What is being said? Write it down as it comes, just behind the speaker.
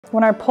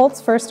When our poults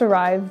first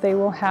arrive, they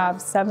will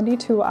have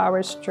 72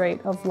 hours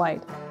straight of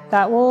light.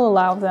 That will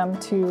allow them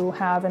to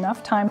have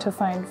enough time to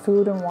find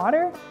food and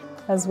water,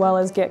 as well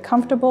as get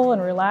comfortable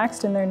and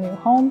relaxed in their new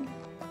home.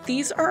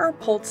 These are our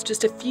poults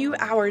just a few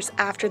hours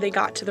after they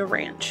got to the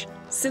ranch.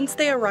 Since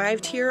they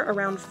arrived here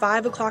around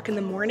 5 o'clock in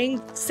the morning,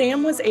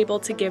 Sam was able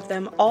to give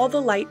them all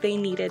the light they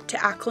needed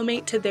to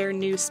acclimate to their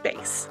new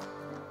space.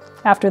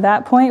 After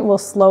that point, we'll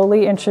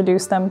slowly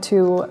introduce them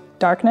to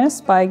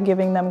darkness by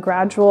giving them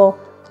gradual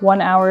 1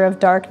 hour of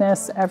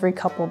darkness every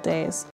couple days.